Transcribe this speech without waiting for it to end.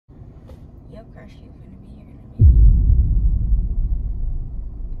crush you gonna be here in a minute.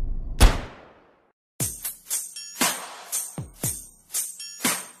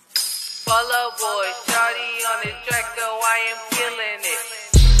 Follow boy, shawty on the track, though I am killing it.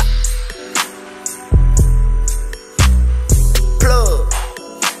 Plug.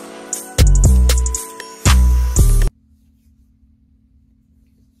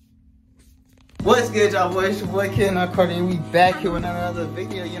 What's good, y'all boys? It's your boy Kid MARDi, and we back here with another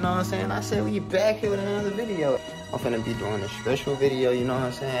video, you know what I'm saying? I said we back here with another video. I'm finna be doing a special video, you know what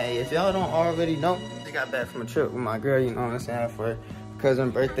I'm saying? Hey, if y'all don't already know, I got back from a trip with my girl, you know what I'm saying, for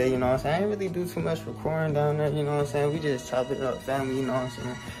cousin's birthday, you know what I'm saying? I ain't really do too much recording down there, you know what I'm saying? We just chop it up, family, you know what I'm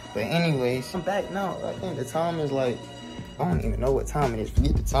saying? But anyways, I'm back now. I think the time is like, I don't even know what time it is,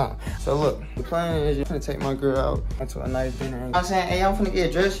 forget the time. So look, the plan is you're gonna take my girl out into a nice dinner. I'm saying, hey, I'm finna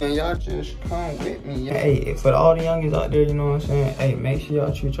get dressed and y'all just come with me. Hey, for all the youngins out there, you know what I'm saying? Hey, make sure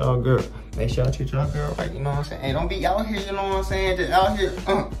y'all treat y'all girl. Make sure y'all treat y'all girl right, you know what I'm saying? Hey, don't be out here, you know what I'm saying? Just out here,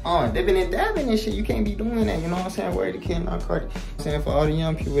 dipping and dabbing and shit. You can't be doing that, you know what I'm saying? Word to Kid MARDi. I'm saying, for all the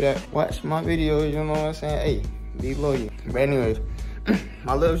young people that watch my videos, you know what I'm saying? Hey, be loyal. But anyways,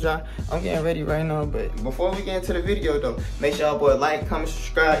 my little y'all, I'm getting ready right now, but before we get into the video though, make sure y'all boy like, comment,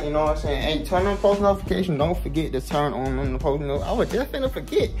 subscribe, you know what I'm saying? Hey, turn on post notifications. Don't forget to turn on the post notifications. I was just finna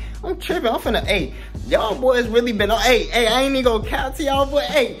forget. I'm tripping. I'm finna, hey, y'all boys really been on, hey, I ain't even gonna count to y'all boy.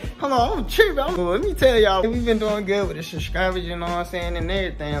 Hey, hold on, I'm tripping. Let me tell y'all, we've been doing good with the subscribers, you know what I'm saying, and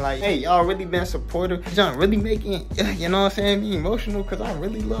everything. Like, hey, y'all really been supportive. Y'all really making, you know what I'm saying, me emotional, because I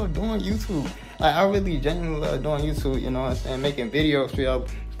really love doing YouTube. Like, I really genuinely love doing YouTube, you know what I'm saying, making videos for y'all,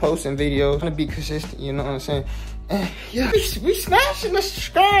 posting videos, trying to be consistent, you know what I'm saying. And yeah, we smashing the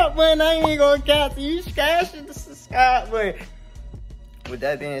subscribe button. I ain't even gonna count to you, smashing the subscribe button. With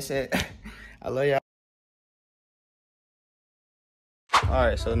that being said, I love y'all.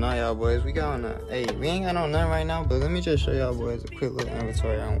 Alright, so now y'all boys, we got on a, hey, we ain't got on nothing right now, but let me just show y'all boys a quick little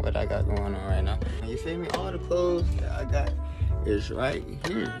inventory on what I got going on right now. You feel me? All the clothes that I got is right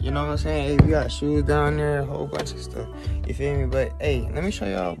here, you know what I'm saying? Hey, we got shoes down there, a whole bunch of stuff, you feel me? But hey, let me show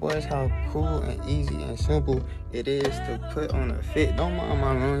y'all boys how cool and easy and simple it is to put on a fit. Don't mind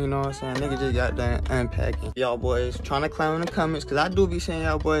my room, you know what I'm saying? Nigga just got done unpacking. Y'all boys trying to climb in the comments, cause I do be saying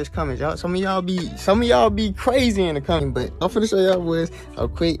y'all boys comments. Y'all, some of y'all be crazy in the comments, but I'm finna show y'all boys how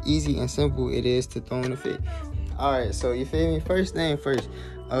quick, easy, and simple it is to throw in a fit. Alright, so you feel me? First thing first,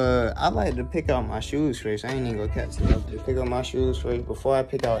 I like to pick out my shoes first. I ain't even gonna catch it up. Pick out my shoes first before I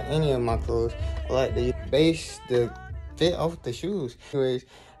pick out any of my clothes. I like to base the fit off the shoes. Anyways,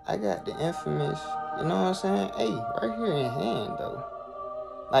 I got the infamous, you know what I'm saying? Hey, right here in hand though.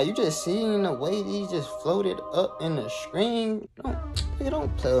 Like, you just seeing the way these just floated up in the screen.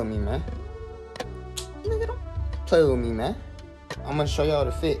 Don't play with me, man. Nigga, don't play with me, man. I'm gonna show y'all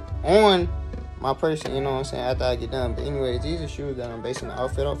the fit on my person, you know what I'm saying, after I get done. But anyways, these are shoes that I'm basing the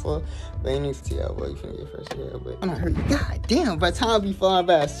outfit off for. But ain't need to tell y'all, boy, you finna get first here. But I'm not hurt. God damn, by the time be flying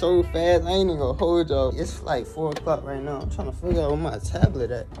by so fast, I ain't even gonna hold y'all. It's like 4 o'clock right now. I'm trying to figure out where my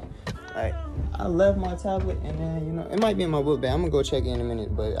tablet at. Like, I left my tablet, and then, you know, it might be in my book bag. I'm gonna go check in a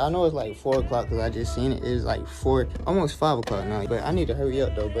minute. But I know it's like 4 o'clock because I just seen it. It's like 4, almost 5 o'clock now. But I need to hurry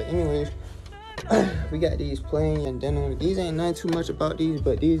up though. But anyways, we got these plain and denim. These ain't nothing too much about these,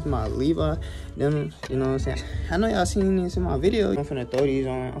 but these my Levi denim, you know what I'm saying? I know y'all seen these in my video. I'm finna throw these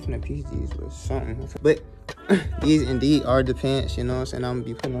on. I'm finna piece these with something. But these indeed are the pants, you know what I'm saying? I'm gonna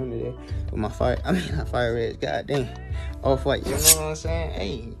be putting on today with my fire reds, god dang, off-white, you know what I'm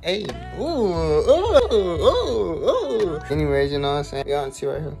saying? Hey, ooh. Anyways, you know what I'm saying? We on tea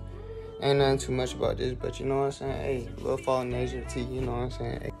right here. Ain't nothing too much about this, but you know what I'm saying? Hey, little fall nature tea, you know what I'm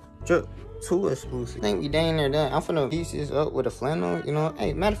saying? Hey, drip. Too exclusive. I think we dang near done. I'm finna piece this up with a flannel, you know.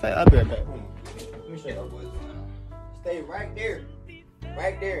 Hey, matter of fact, I'll be right back. Let me show y'all boys the flannel. Stay right there.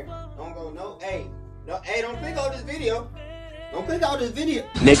 Right there. Don't go, no, hey, don't click out this video. Don't click out this video.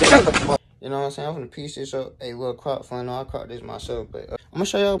 Nigga. You know what I'm saying? I'm gonna piece this up. Hey, little crop flannel. I crop this myself, but I'm gonna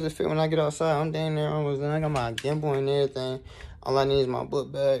show y'all the fit when I get outside. I'm dang near almost done. I got my gimbal and everything. All I need is my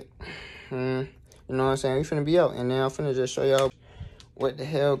book bag. You know what I'm saying? We finna be out, and then I'm finna just show y'all what the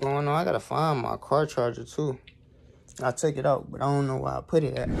hell going on. I gotta find my car charger too. I took it out, but I don't know where I put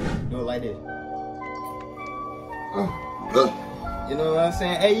it at. Do it like this. You know what I'm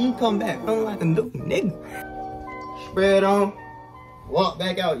saying? Hey, you come back feeling like a new nigga. Spread on, walk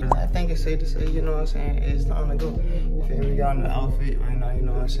back out. I think it's safe to say, you know what I'm saying, it's time to go. You feel me? We got on the outfit right now, you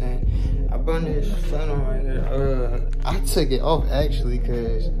know what I'm saying? I brought this flannel right here. I took it off actually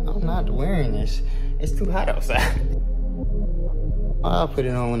because I'm not wearing this. It's too hot outside. I'll put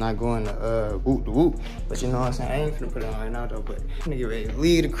it on when I go in the whoop the whoop. But you know what I'm saying? I ain't finna put it on right now though, but I'm gonna get ready to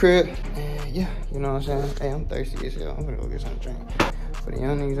leave the crib. And yeah, you know what I'm saying? Hey, I'm thirsty as hell. I'm gonna go get some drink. For the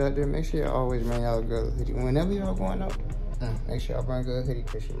young niggas out there, make sure y'all always bring y'all a girl a hoodie. Whenever y'all going out, make sure y'all bring a girl a hoodie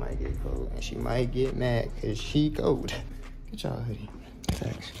because she might get cold. And she might get mad because she cold. Get y'all a hoodie.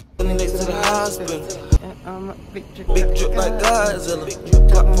 Thanks. Next to the hospital. Big drip like Godzilla.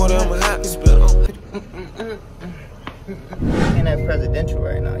 Top 40 on my hot spinner. In that presidential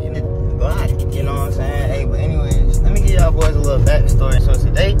right now, you know, black, you know what I'm saying? Hey, but anyways, let me give y'all boys a little backstory. So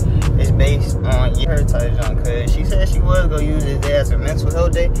today is based on her type junk, cause she said she was gonna use this day as a mental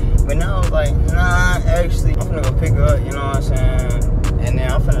health day, but now I was like, nah, actually, I'm finna go pick her up, you know what I'm saying? And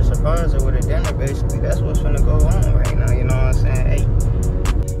then I'm finna surprise her with a dinner, basically. That's what's finna go on right now, you know what I'm saying? Hey,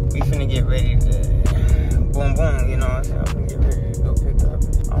 we finna get ready to boom boom, you know what I'm saying? I'm finna get ready to go pick her up.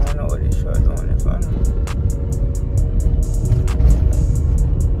 I don't know what this short doing in front of me.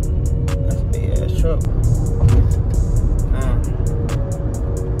 Truck.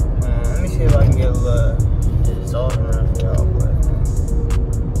 Let me see if I can get a little exhaust around for y'all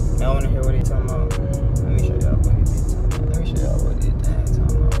boys. Y'all wanna hear what they talking about? Let me show y'all what they talking about. Let me show y'all what they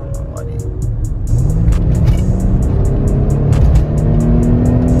talking about. I don't know why they.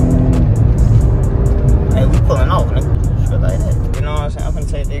 Hey, we pulling off, nigga. Shit like that. You know what I'm saying? I'm finna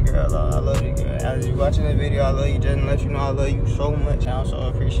take that girl out. I love this girl. As you watching this video, I love you. Just to let you know I love you so much. I'm so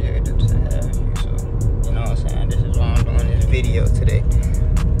appreciative to have you. You know what I'm saying? This is why I'm doing this video today.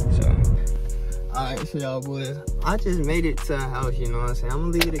 So, alright, so y'all boys, I just made it to the house, you know what I'm saying? I'm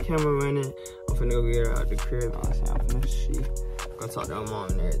gonna leave the camera running. I'm finna go get her out the crib, you know what I'm saying? I'm finna see. I'm gonna talk to her mom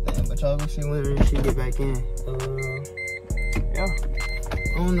and everything. But y'all gonna see when she get back in. Yeah.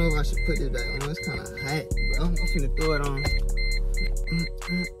 I don't know if I should put this back on. It's kind of hot, but I'm finna throw it on.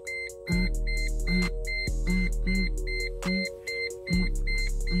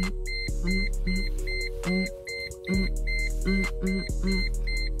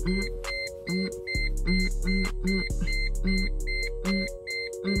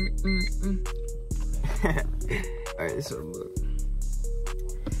 Alright, this is what look.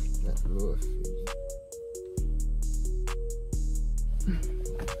 That's a little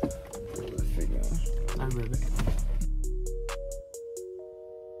figure. I read it.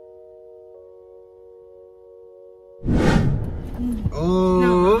 Oh,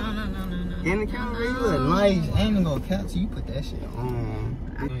 no. Get in the camera, you look nice. I ain't gonna catch you. Put that shit on.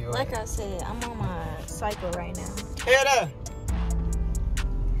 Like I said, I'm on my cycle right now. Hear that?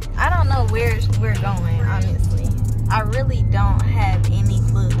 I don't know where we're going, honestly. I really don't have any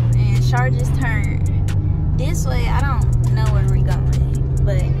clue. And Char just turned this way. I don't know where we're going.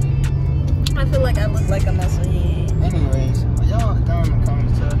 But I feel like I look like a musclehead. Anyways, y'all down in the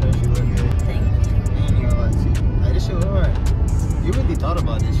comments tell her she look good. Thank you. And you know what? Like, this shit was hard. You really thought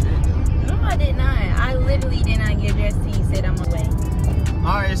about this shit, though. No, I did not. I literally did not get dressed till you said I'm away.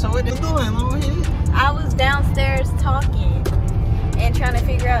 Alright, so what you doing, Mama? I was downstairs talking and trying to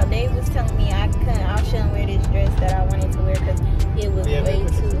figure out. Dave was telling me I shouldn't wear this dress that I wanted to wear because it was way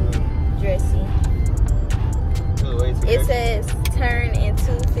too dressy. It says turn in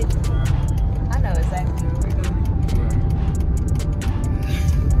 250. I know exactly where we're going.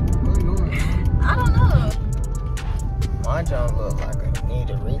 Where we going? I don't know. My job look like I need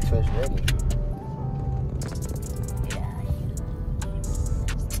a retwist ready.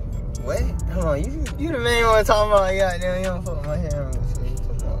 What? Hold on, you the main one talking about, goddamn, you don't fuck my hair on.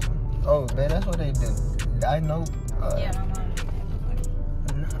 Oh, man, that's what they do. Dino. Yeah, my mom.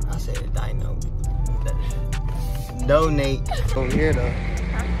 I said dino. Donate. Over here, though.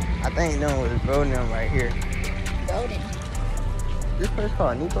 Huh? I think no one was voting them right here. Golden. This place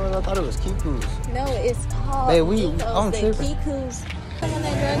called Nico's? I thought it was Kiku's. No, it's called Hey, I'm Kiku's. Someone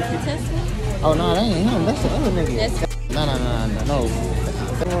that drives the Tesla? Oh, no, that ain't him. That's the other nigga. That's No.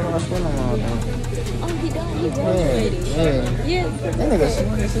 Oh, he done. He graduated. Yeah. That nigga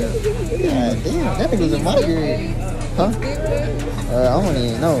smart as hell. God damn, that nigga was in my grade. Huh? I don't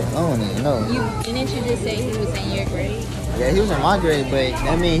even know. Didn't you just say he was in your grade? Yeah, he was in my grade, but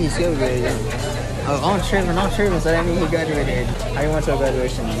that means he still graduated. Oh, I'm tripping, so that means he graduated. How you want your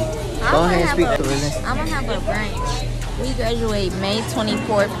graduation? Go ahead and speak to it. I'm gonna have a brunch. We graduate May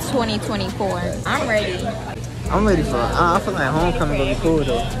 24th, 2024. I'm ready. I'm ready for it. I feel like homecoming gonna be cool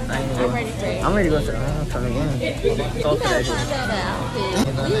though. I'm ready for it. I'm ready to go to the homecoming game. You gotta find out the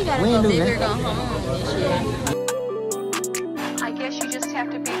outfit. We gotta go big or go home this year. I guess you just have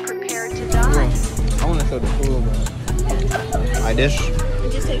to be prepared to die. I wanna show the pool, bro. Like this.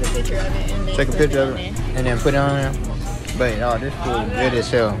 Just take a picture of it and then Take a picture of it and then put it on there. But this pool good as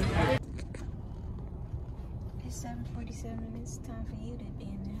hell. It's 7:47. It's time for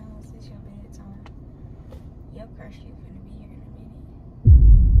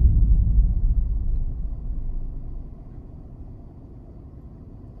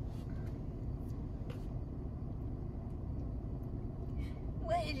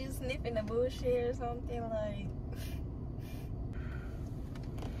the bullshit or something like.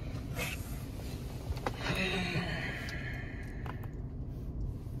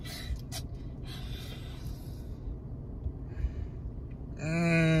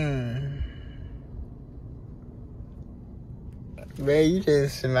 Man, you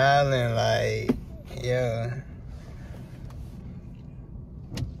just smiling like, yeah.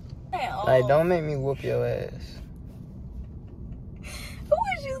 Like, don't make me whoop your ass. Who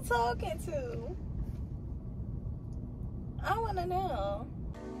is you talking to? I wanna know.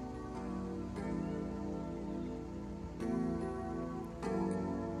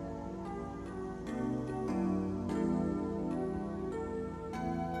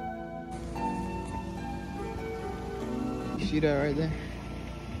 You see that right there?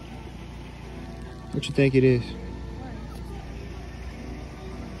 What you think it is?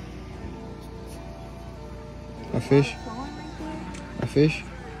 A fish? A fish?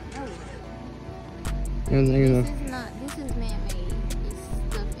 You don't think it's This is man-made. It's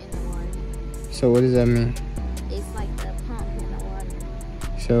stuff in the water. So what does that mean? It's like the pump in the water.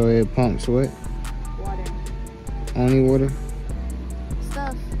 So it pumps what? Water. Only water?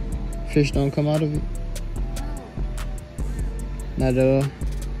 Stuff. Fish don't come out of it? No. Not at all?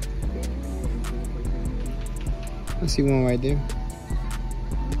 I see one right there.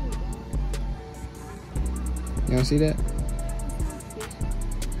 You don't see that?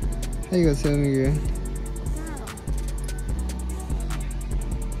 How you gonna tell me, girl?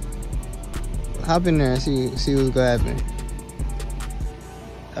 Hop in there and see what's gonna happen.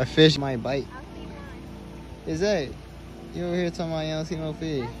 A fish might bite. Is that? You over here talking about you don't see no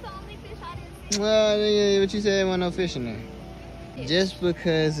fish? That's the only fish I didn't see. Well, yeah, what you said, there wasn't no fish in there. Just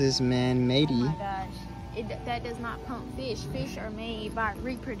because it's man-made. Oh my gosh. That does not pump fish. Fish are made by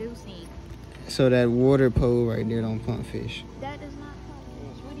reproducing. So that water pole right there don't pump fish. That does not pump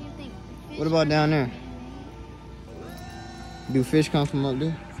fish. What do you think? Fish What about down there? man-made? Do fish come from up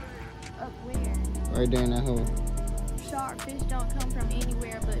there? Up where? Right there in that hole. Shark fish don't come from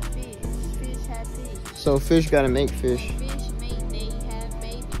anywhere but fish. Fish have fish. So fish gotta make fish. Fish mate, they have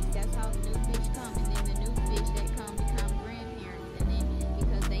babies. That's how the new fish come. And then the new fish that come become grandparents. And then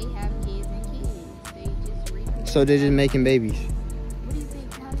because they have kids and kids, they just reproduce. So they're just making babies. What do you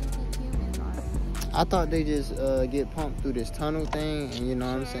think? How do you think humans are? I thought they just get pumped through this tunnel thing, and you know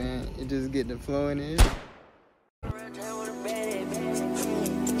what I'm saying? It just get the flow in it.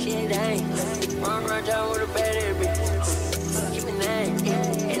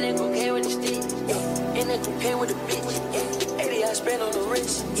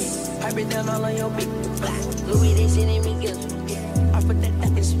 I been down all on your big block. Louis, they sending me gifts.